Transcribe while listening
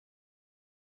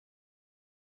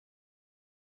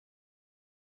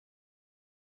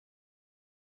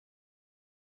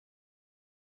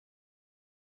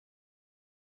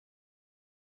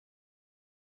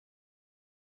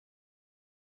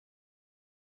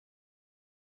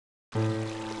This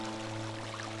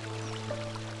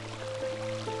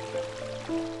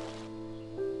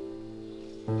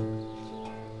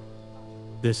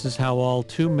is how all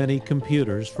too many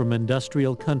computers from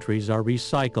industrial countries are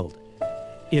recycled,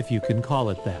 if you can call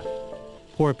it that.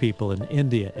 Poor people in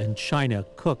India and China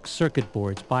cook circuit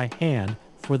boards by hand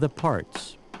for the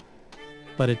parts.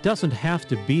 But it doesn't have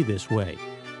to be this way.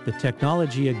 The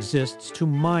technology exists to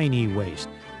mine e-waste,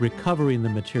 recovering the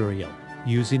material,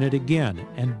 using it again,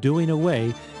 and doing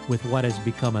away with what has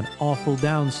become an awful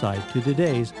downside to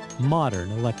today's modern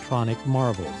electronic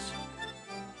marvels.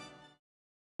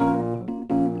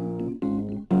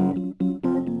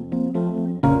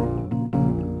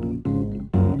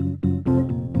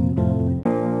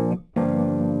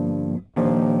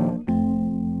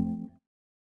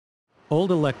 Old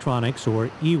electronics,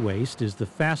 or e-waste, is the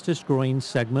fastest growing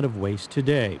segment of waste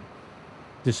today.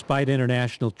 Despite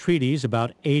international treaties,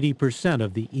 about 80%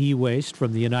 of the e-waste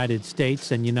from the United States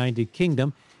and United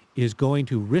Kingdom is going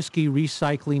to risky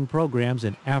recycling programs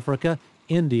in Africa,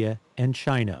 India, and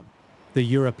China. The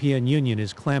European Union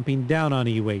is clamping down on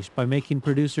e-waste by making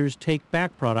producers take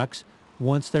back products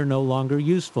once they're no longer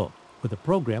useful, with a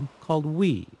program called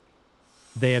WE.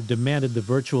 They have demanded the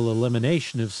virtual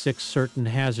elimination of 6 certain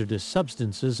hazardous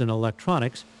substances in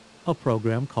electronics, a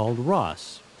program called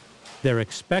ROS. They're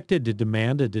expected to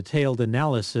demand a detailed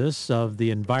analysis of the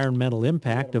environmental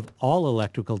impact of all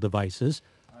electrical devices,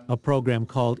 a program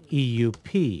called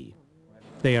EUP.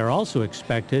 They are also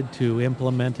expected to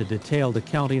implement a detailed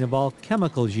accounting of all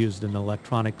chemicals used in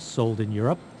electronics sold in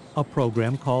Europe, a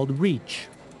program called REACH.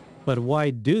 But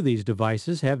why do these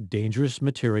devices have dangerous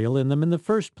material in them in the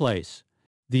first place?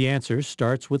 The answer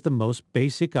starts with the most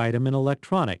basic item in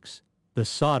electronics, the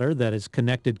solder that has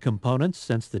connected components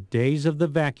since the days of the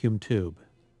vacuum tube.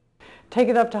 Take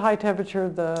it up to high temperature,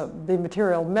 the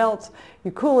material melts,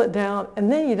 you cool it down,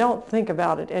 and then you don't think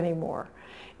about it anymore.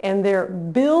 And there are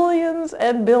billions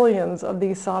and billions of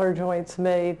these solder joints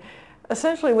made,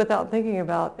 essentially without thinking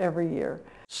about every year.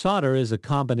 Solder is a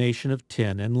combination of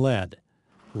tin and lead.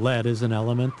 Lead is an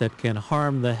element that can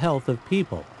harm the health of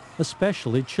people,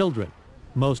 especially children.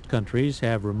 Most countries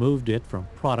have removed it from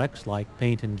products like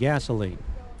paint and gasoline.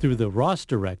 Through the ROS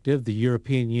directive, the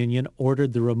European Union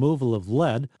ordered the removal of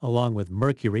lead along with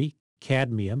mercury,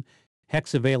 cadmium,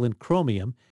 hexavalent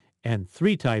chromium, and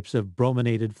 3 types of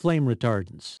brominated flame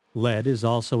retardants. Lead is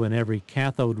also in every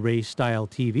cathode ray style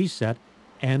TV set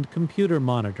and computer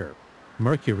monitor.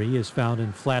 Mercury is found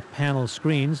in flat panel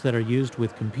screens that are used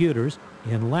with computers,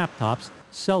 in laptops,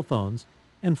 cell phones,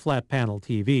 and flat panel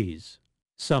TVs.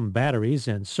 Some batteries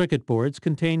and circuit boards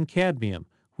contain cadmium,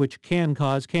 which can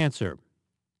cause cancer.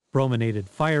 Brominated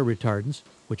fire retardants,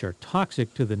 which are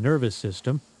toxic to the nervous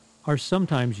system, are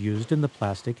sometimes used in the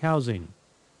plastic housing.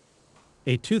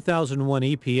 A 2001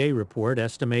 EPA report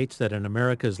estimates that in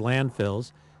America's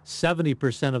landfills,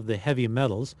 70% of the heavy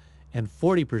metals and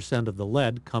 40% of the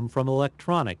lead come from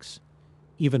electronics.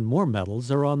 Even more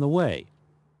metals are on the way.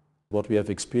 What we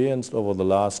have experienced over the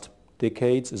last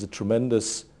decades is a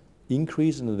tremendous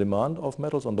increase in the demand of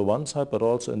metals on the one side, but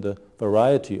also in the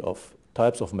variety of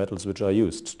types of metals which are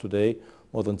used. Today,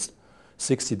 more than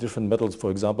 60 different metals,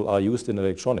 for example, are used in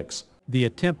electronics. The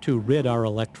attempt to rid our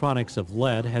electronics of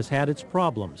lead has had its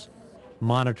problems.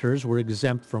 Monitors were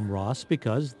exempt from ROS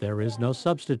because there is no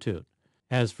substitute.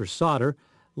 As for solder,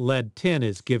 lead tin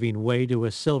is giving way to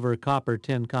a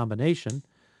silver-copper-tin combination,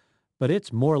 but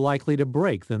it's more likely to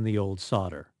break than the old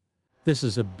solder. This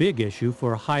is a big issue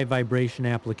for high-vibration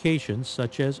applications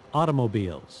such as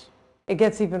automobiles. It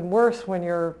gets even worse when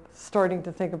you're starting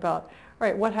to think about, all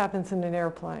right, what happens in an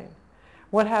airplane?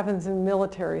 What happens in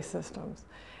military systems?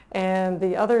 And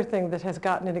the other thing that has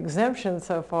gotten an exemption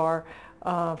so far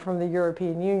from the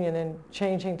European Union in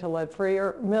changing to lead-free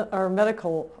are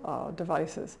medical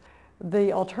devices.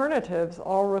 The alternatives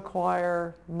all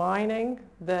require mining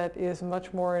that is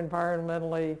much more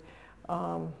environmentally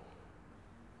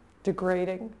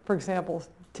degrading. For example,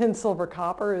 tin, silver,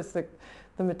 copper is the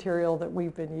material that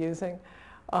we've been using.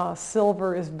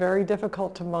 Silver is very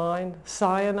difficult to mine.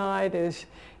 Cyanide is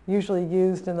usually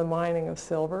used in the mining of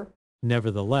silver.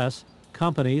 Nevertheless,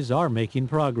 companies are making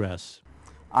progress.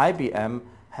 IBM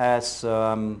has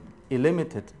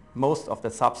eliminated most of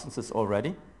the substances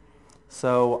already.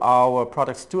 So our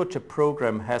product stewardship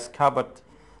program has covered,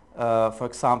 for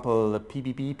example,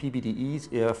 PBB,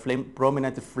 PBDEs,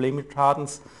 brominated flame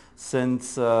retardants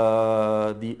since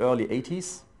the early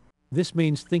 80s. This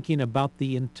means thinking about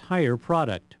the entire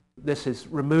product. This is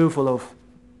removal of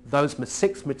those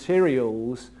 6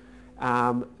 materials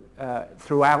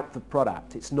throughout the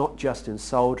product. It's not just in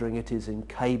soldering, it is in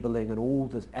cabling and all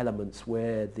the elements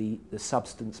where the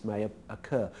substance may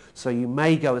occur. So you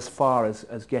may go as far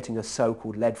as getting a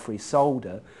so-called lead-free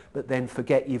solder, but then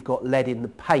forget you've got lead in the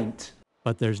paint.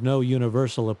 But there's no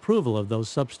universal approval of those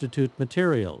substitute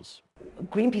materials.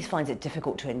 Greenpeace finds it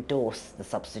difficult to endorse the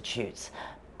substitutes,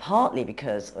 partly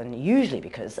because, and usually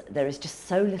because, there is just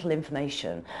so little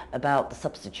information about the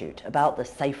substitute, about the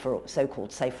safer,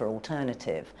 so-called safer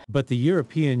alternative. But the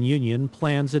European Union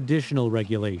plans additional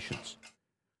regulations.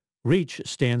 REACH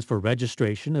stands for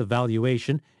Registration,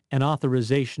 Evaluation, and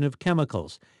Authorization of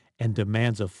Chemicals, and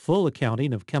demands a full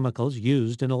accounting of chemicals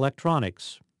used in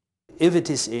electronics. If it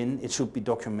is in, it should be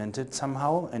documented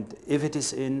somehow, and if it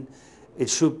is in, it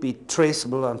should be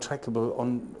traceable and trackable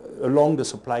along the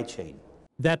supply chain.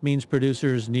 That means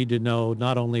producers need to know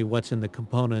not only what's in the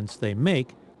components they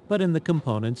make, but in the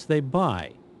components they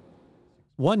buy.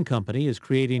 One company is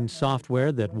creating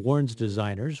software that warns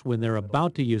designers when they're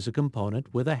about to use a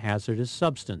component with a hazardous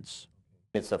substance.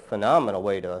 It's a phenomenal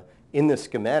way to, in the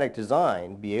schematic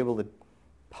design, be able to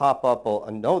pop up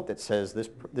a note that says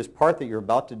this part that you're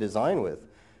about to design with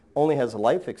only has a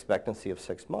life expectancy of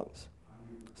 6 months.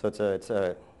 So it's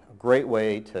a great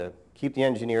way to keep the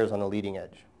engineers on the leading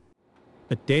edge.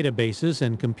 But databases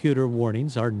and computer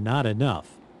warnings are not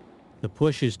enough. The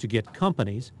push is to get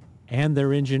companies and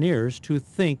their engineers to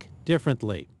think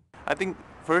differently. I think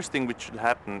first thing which should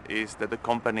happen is that the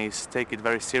companies take it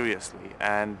very seriously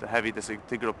and have it as an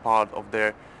integral part of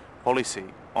their policy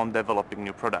on developing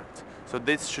new products. So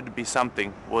this should be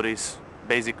something what is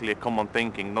basically a common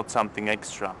thinking, not something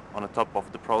extra on the top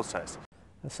of the process.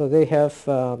 So they have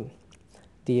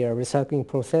the recycling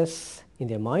process in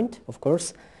their mind, of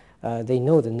course. They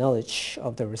know the knowledge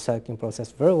of the recycling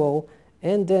process very well,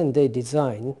 and then they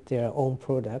design their own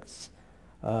products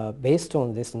based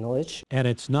on this knowledge. And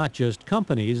it's not just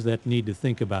companies that need to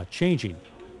think about changing.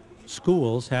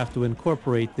 Schools have to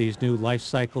incorporate these new life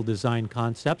cycle design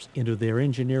concepts into their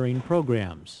engineering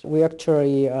programs. We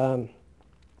actually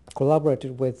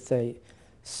collaborated with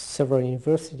several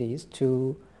universities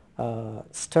to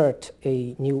start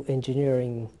a new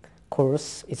engineering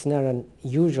course. It's not an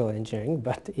usual engineering,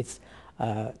 but it's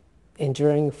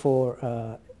engineering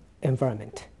for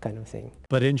environment kind of thing.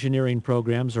 But engineering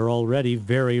programs are already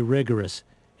very rigorous,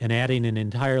 and adding an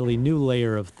entirely new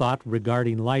layer of thought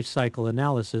regarding life cycle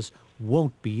analysis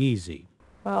won't be easy.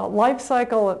 Well, life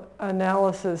cycle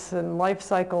analysis and life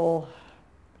cycle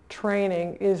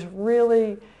training is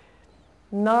really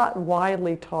not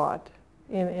widely taught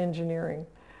in engineering.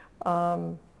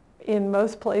 In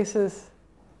most places,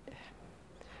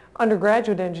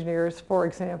 undergraduate engineers, for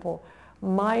example,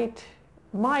 might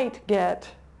get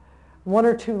 1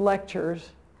 or 2 lectures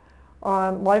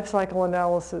on life cycle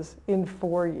analysis in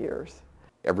 4 years.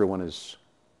 Everyone has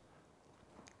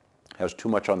too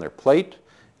much on their plate.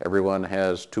 Everyone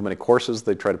has too many courses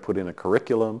they try to put in a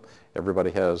curriculum. Everybody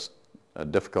has a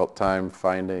difficult time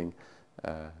finding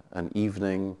an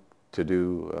evening to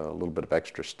do a little bit of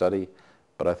extra study.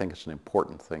 But I think it's an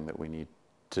important thing that we need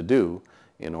to do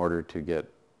in order to get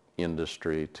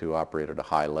industry to operate at a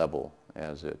high level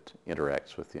as it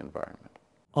interacts with the environment.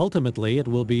 Ultimately, it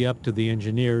will be up to the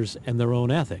engineers and their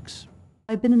own ethics.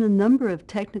 I've been in a number of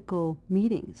technical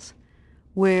meetings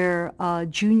where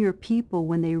junior people,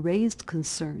 when they raised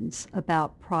concerns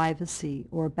about privacy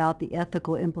or about the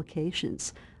ethical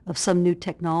implications of some new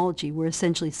technology, were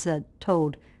essentially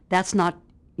told, that's not,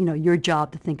 your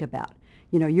job to think about.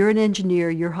 You're an engineer,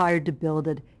 you're hired to build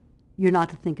it, you're not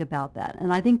to think about that.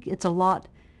 And I think it's a lot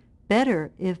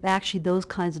better if actually those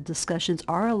kinds of discussions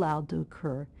are allowed to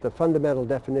occur. The fundamental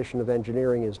definition of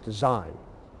engineering is design,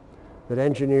 that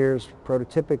engineers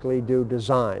prototypically do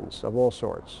designs of all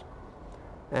sorts,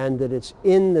 and that it's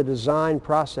in the design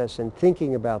process and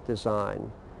thinking about design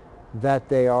that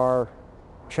they are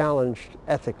challenged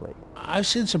ethically. I've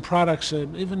seen some products,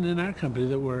 even in our company,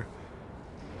 that were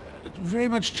very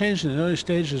much changed in the early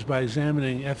stages by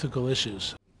examining ethical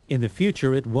issues. In the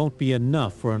future, it won't be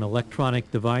enough for an electronic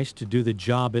device to do the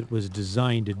job it was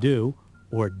designed to do,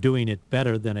 or doing it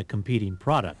better than a competing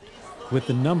product. With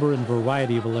the number and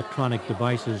variety of electronic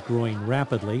devices growing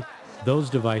rapidly, those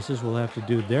devices will have to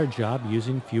do their job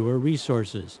using fewer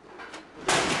resources.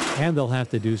 And they'll have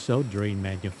to do so during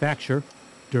manufacture,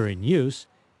 during use,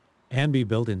 and be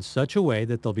built in such a way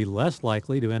that they'll be less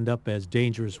likely to end up as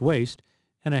dangerous waste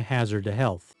and a hazard to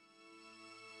health.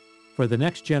 For the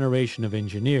next generation of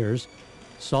engineers,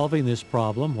 solving this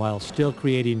problem while still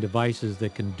creating devices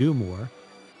that can do more,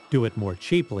 do it more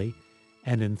cheaply,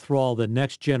 and enthrall the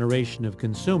next generation of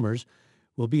consumers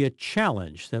will be a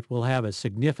challenge that will have a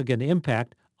significant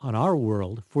impact on our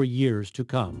world for years to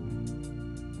come.